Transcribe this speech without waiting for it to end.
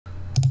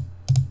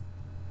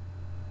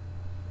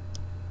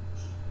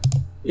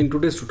In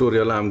today's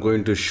tutorial, I'm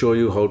going to show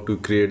you how to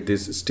create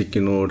this sticky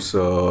notes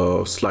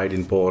slide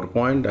in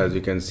PowerPoint. As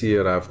you can see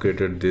here, I've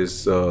created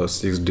this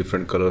 6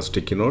 different color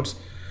sticky notes,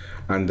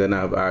 and then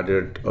I've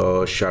added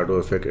a shadow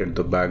effect at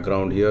the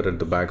background here at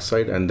the back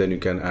side, and then you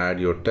can add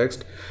your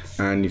text,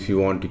 and if you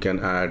want you can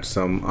add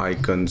some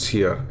icons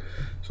here.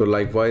 So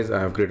likewise,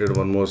 I have created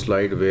one more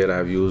slide where I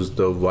have used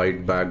the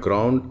white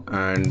background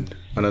and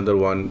another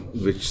one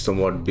which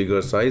somewhat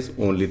bigger size,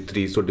 only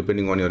 3. So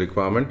depending on your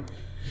requirement,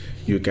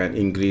 you can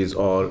increase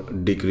or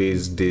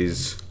decrease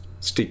these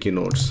sticky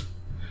notes.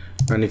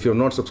 And if you have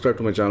not subscribed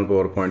to my channel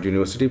PowerPoint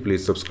University,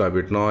 please subscribe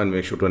it now and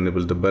make sure to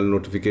enable the bell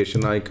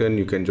notification icon.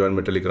 You can join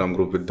my Telegram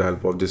group with the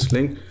help of this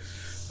link.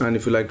 And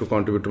if you like to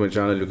contribute to my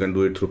channel, you can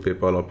do it through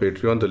PayPal or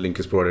Patreon. The link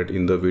is provided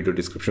in the video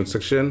description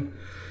section.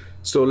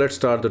 So let's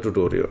start the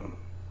tutorial.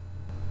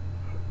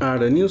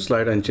 Add a new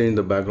slide and change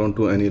the background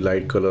to any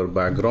light color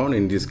background.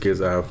 In this case,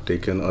 I have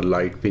taken a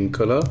light pink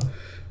color.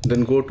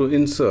 Then go to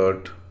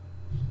Insert,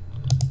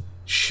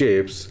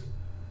 Shapes.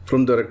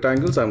 From the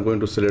rectangles, I'm going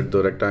to select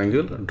the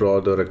rectangle,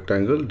 draw the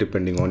rectangle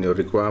depending on your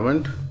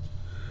requirement.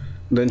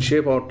 Then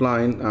shape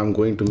outline, I'm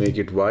going to make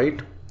it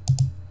white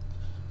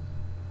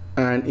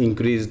and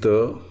increase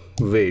the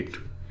weight.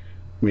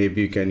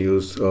 Maybe you can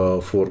use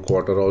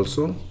 4/4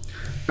 also.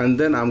 And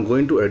then I'm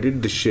going to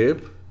edit the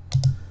shape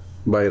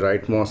by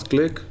right mouse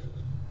click.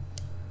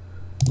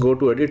 Go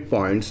to edit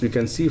points. You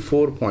can see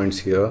 4 points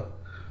here.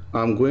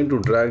 I'm going to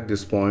drag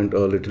this point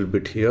a little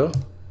bit here,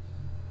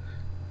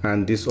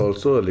 and this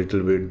also a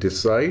little bit this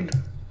side,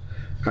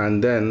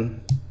 and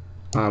then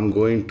I'm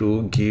going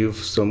to give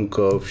some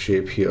curve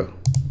shape here.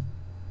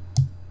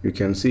 You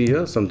can see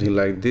here something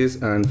like this,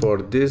 and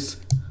for this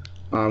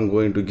I'm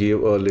going to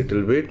give a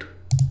little bit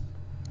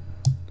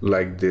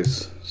like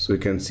this. So you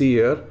can see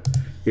here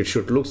it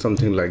should look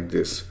something like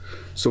this.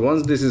 So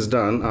once this is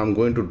done, I'm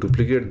going to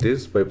duplicate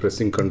this by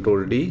pressing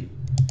Ctrl D.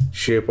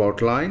 Shape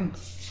outline,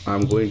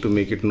 I'm going to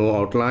make it no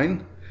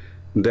outline.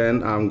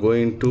 Then I'm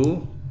going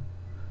to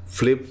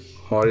flip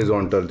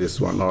horizontal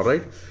this one, all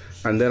right,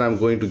 and then I'm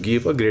going to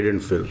give a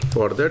gradient fill.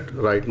 For that,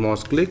 right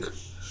mouse click,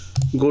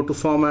 go to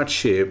Format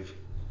Shape,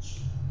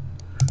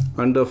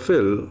 under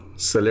Fill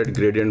select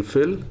Gradient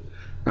Fill,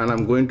 and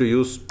I'm going to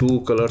use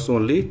 2 colors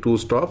only, 2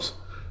 stops.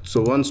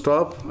 So one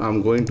stop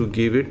I'm going to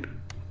give it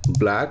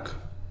black,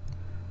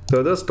 the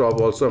other stop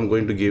also I'm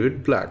going to give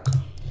it black.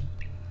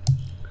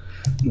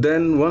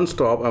 Then one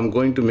stop I'm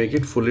going to make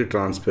it fully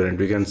transparent.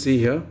 You can see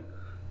here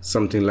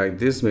something like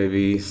this,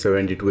 maybe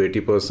 70 to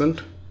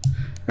 80%,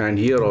 and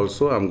here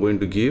also I'm going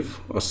to give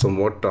a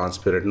somewhat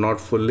transparent,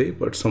 not fully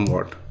but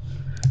somewhat.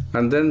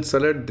 And then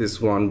select this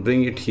one,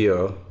 bring it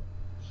here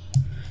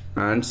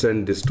and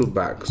send this to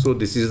back. So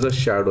this is the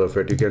shadow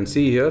effect. You can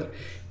see here,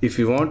 if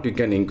you want you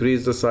can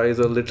increase the size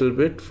a little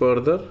bit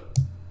further,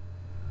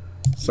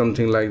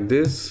 something like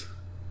this.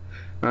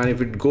 And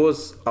if it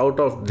goes out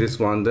of this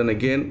one, then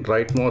again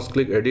right mouse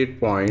click, edit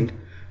point,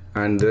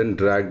 and then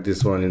drag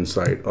this one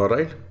inside. All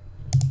right,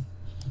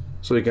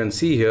 so you can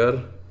see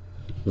here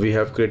we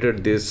have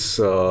created this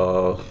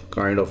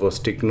kind of a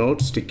sticky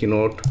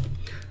note.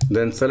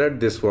 Then select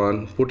this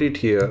one, put it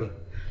here,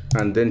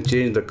 and then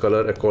change the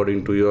color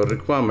according to your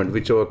requirement,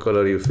 whichever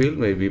color you feel,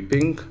 maybe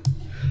pink.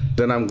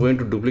 Then I'm going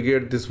to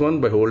duplicate this one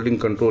by holding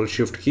Ctrl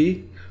Shift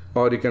key,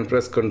 or you can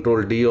press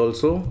Ctrl D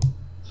also.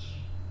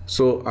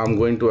 So I'm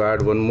going to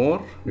add one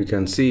more, you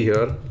can see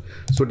here.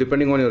 So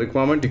depending on your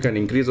requirement, you can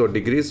increase or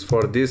decrease.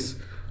 For this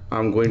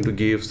I'm going to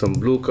give some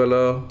blue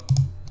color,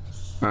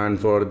 and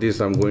for this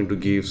I'm going to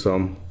give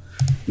some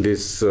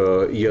this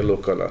yellow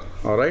color.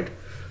 All right,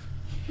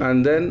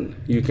 and then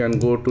you can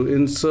go to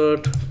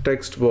Insert,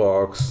 Text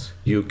Box.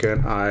 You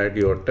can add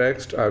your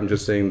text. I'm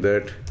just saying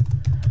that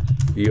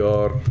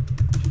your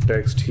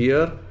text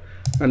here,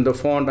 and the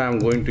font I'm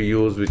going to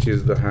use, which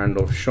is the Hand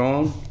of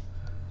Sean.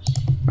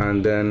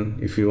 And then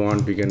if you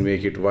want you can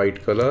make it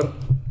white color.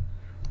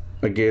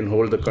 Again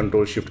hold the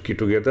Ctrl Shift key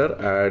together,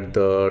 add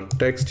the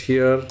text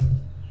here.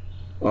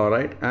 All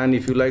right, and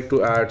if you like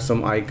to add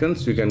some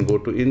icons, you can go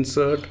to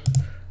Insert,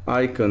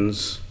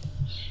 Icons,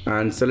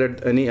 and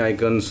select any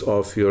icons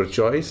of your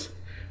choice.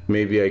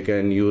 Maybe I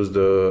can use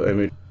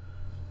the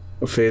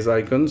face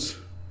icons,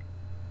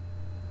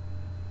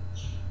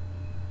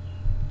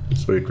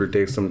 so it will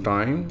take some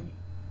time.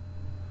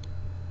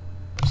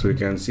 So you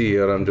can see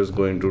here I'm just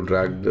going to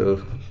drag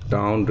the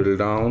drill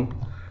down,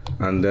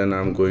 and then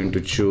I'm going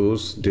to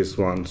choose this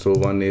one. So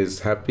one is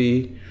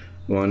happy,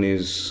 one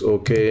is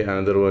okay,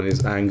 another one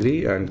is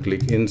angry, and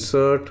click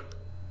Insert.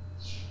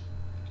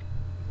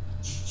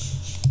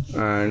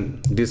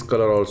 And this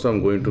color also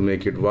I'm going to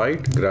make it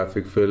white,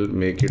 graphic fill,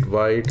 make it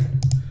white,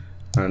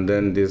 and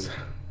then this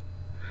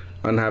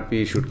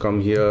unhappy should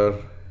come here,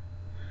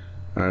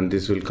 and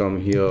this will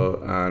come here,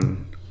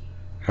 and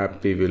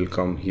happy will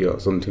come here,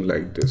 something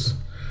like this.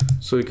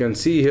 So you can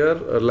see here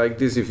like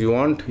this. If you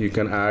want you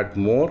can add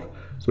more.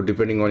 So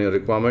depending on your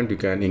requirement you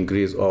can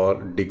increase or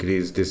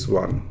decrease this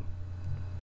one.